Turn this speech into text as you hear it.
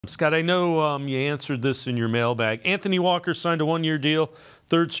Scott, I know you answered this in your mailbag. Anthony Walker signed a one-year deal,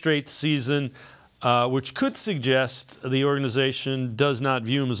 third straight season, which could suggest the organization does not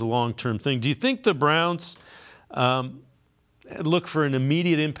view him as a long-term thing. Do you think the Browns look for an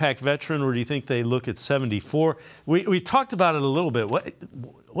immediate impact veteran, or do you think they look at 74? We talked about it a little bit.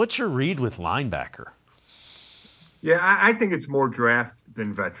 What's your read with linebacker? Yeah, I think it's more draft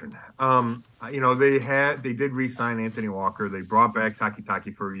than veteran. They did re-sign Anthony Walker. They brought back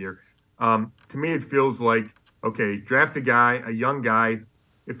Taki for a year. To me, it feels like, okay, draft a guy, a young guy.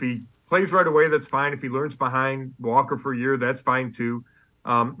 If he plays right away, that's fine. If he learns behind Walker for a year, that's fine too.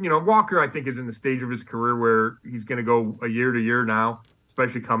 Walker, I think, is in the stage of his career where he's going to go a year to year now,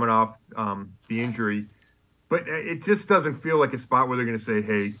 especially coming off the injury. But it just doesn't feel like a spot where they're going to say,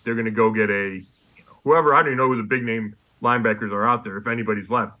 hey, they're going to go get whoever. I don't even know who the big name linebackers are out there, if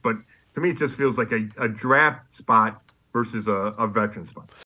anybody's left. But to me, it just feels like a draft spot versus a veteran spot.